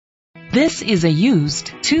This is a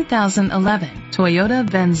used 2011 Toyota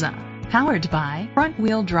Venza, powered by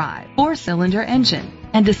front-wheel drive, 4-cylinder engine,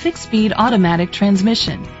 and a 6-speed automatic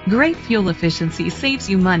transmission. Great fuel efficiency saves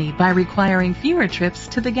you money by requiring fewer trips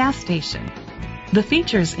to the gas station. The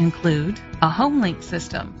features include a home link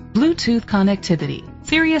system, Bluetooth connectivity,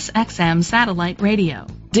 Sirius XM satellite radio,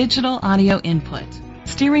 digital audio input,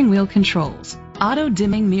 steering wheel controls,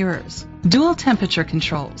 auto-dimming mirrors, dual temperature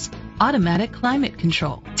controls, automatic climate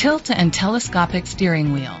control, tilt and telescopic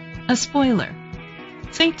steering wheel, a spoiler.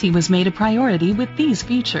 Safety was made a priority with these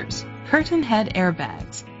features: curtain head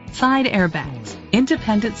airbags, side airbags,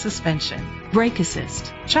 independent suspension, brake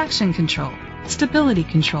assist, traction control, stability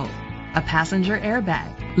control, a passenger airbag,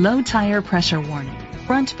 low tire pressure warning,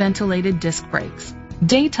 front ventilated disc brakes,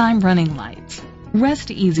 daytime running lights. Rest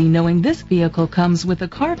easy knowing this vehicle comes with a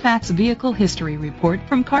Carfax Vehicle History Report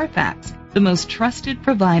from Carfax, the most trusted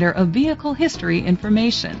provider of vehicle history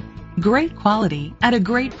information. Great quality at a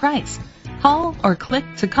great price. Call or click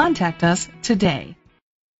to contact us today.